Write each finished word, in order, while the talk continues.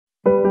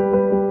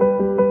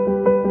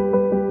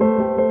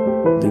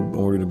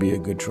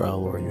good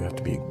trial lawyer, you have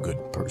to be a good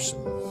person.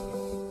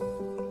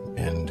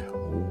 And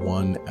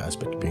one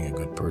aspect of being a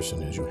good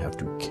person is you have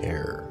to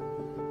care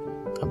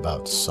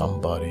about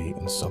somebody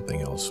and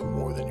something else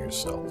more than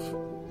yourself.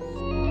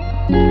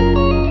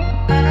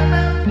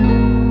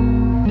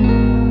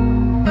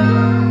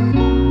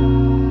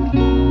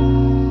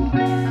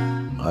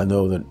 I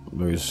know that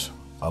there's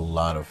a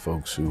lot of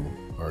folks who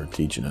are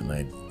teaching and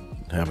they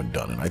haven't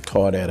done it. I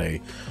taught at a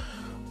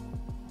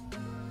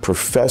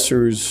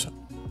professor's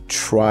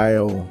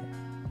trial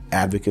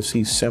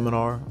advocacy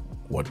seminar.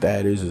 What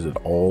that is that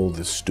all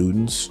the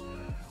students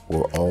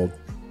were all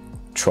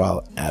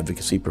trial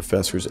advocacy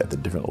professors at the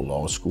different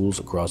law schools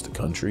across the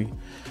country.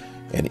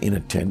 And in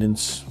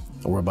attendance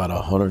were about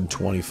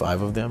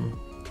 125 of them.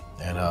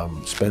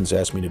 And Spence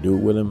asked me to do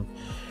it with him.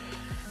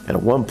 And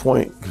at one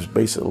point, because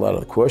basically a lot of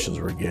the questions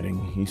we're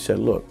getting, he said,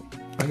 look,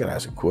 I gotta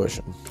ask a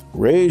question.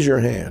 Raise your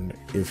hand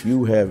if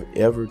you have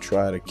ever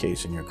tried a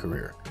case in your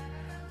career.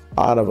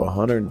 Out of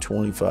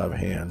 125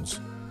 hands,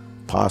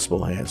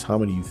 possible hands, how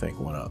many do you think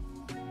went up?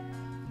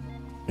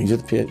 These are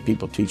the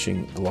people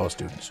teaching the law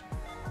students.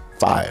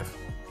 5.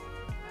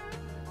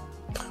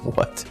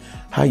 What?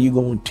 How you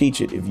going to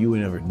teach it if you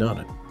ain't never done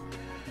it?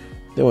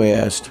 Then we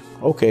asked,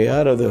 okay,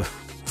 out of the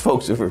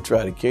folks who have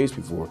tried a case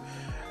before,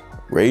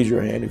 raise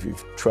your hand if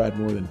you've tried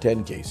more than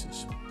 10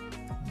 cases.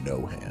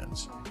 No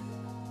hands.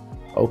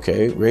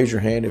 Okay, raise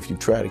your hand if you've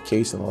tried a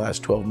case in the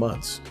last 12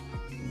 months.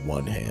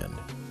 1 hand.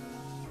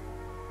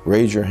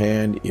 Raise your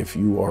hand if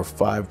you are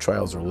 5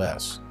 trials or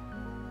less.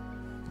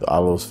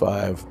 Out of those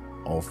 5,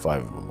 all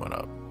 5 of them went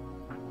up.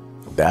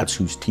 That's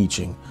who's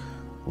teaching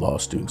law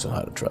students on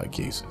how to try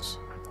cases.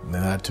 And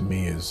that to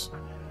me is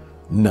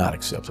not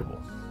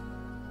acceptable.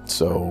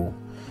 So,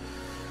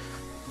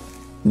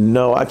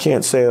 no, I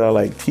can't say that I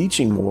like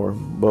teaching more,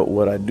 but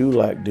what I do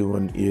like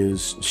doing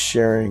is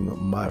sharing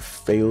my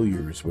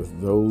failures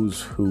with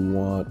those who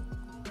want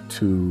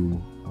to,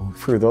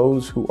 for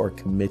those who are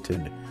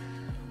committed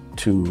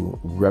to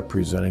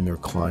representing their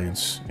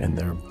clients in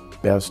their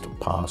best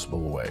possible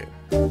way.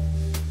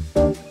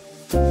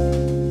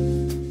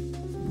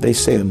 They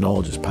say that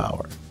knowledge is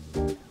power.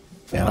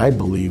 And I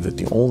believe that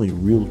the only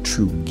real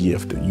true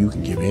gift that you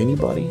can give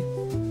anybody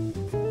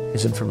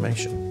is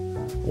information.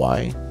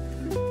 Why?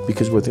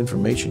 Because with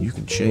information you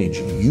can change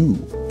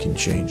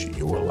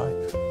your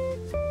life.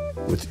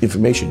 With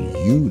information,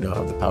 you now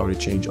have the power to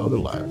change other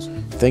lives.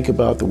 Think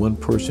about the one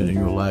person in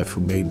your life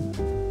who made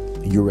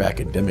your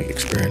academic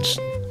experience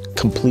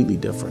completely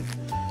different.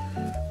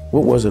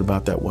 What was it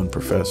about that one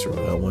professor or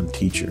that one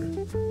teacher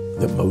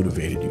that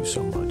motivated you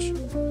so much?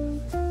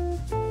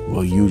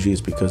 Well, usually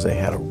it's because they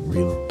had a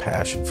real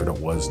passion for what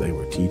it was they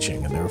were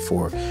teaching, and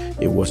therefore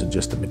it wasn't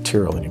just the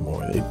material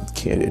anymore.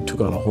 It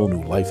took on a whole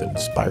new life that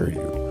inspired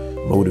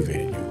you,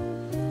 motivated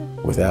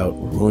you, without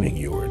ruining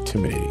you or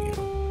intimidating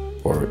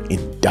you, or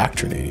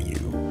indoctrinating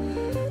you,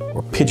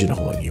 or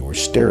pigeonholing you, or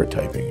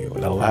stereotyping you.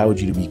 It allowed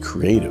you to be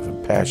creative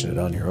and passionate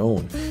on your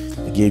own.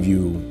 It gave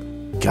you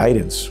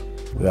guidance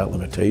without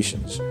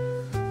limitations,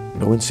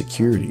 no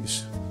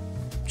insecurities,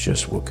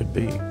 just what could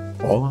be,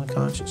 all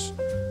unconscious.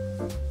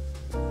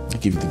 I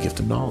give you the gift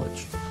of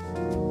knowledge.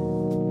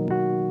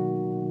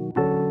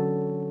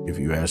 If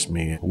you ask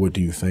me, what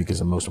do you think is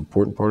the most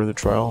important part of the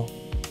trial?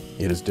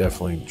 It is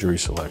definitely jury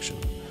selection.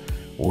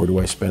 Where do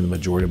I spend the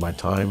majority of my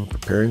time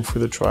preparing for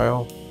the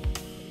trial?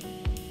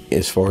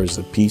 As far as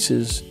the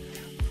pieces,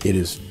 it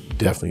is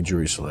definitely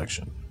jury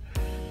selection.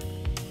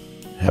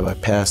 Have I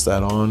passed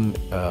that on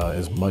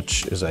as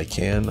much as I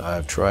can?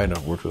 I've tried, and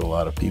I've worked with a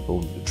lot of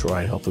people to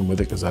try and help them with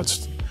it, because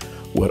that's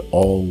what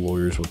all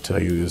lawyers will tell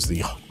you is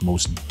the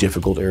most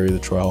difficult area of the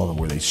trial and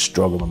where they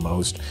struggle the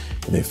most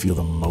and they feel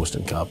the most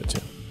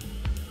incompetent.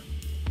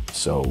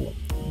 So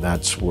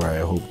that's where I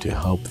hope to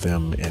help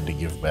them and to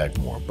give back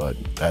more, but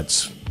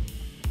that's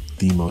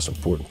the most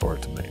important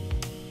part to me.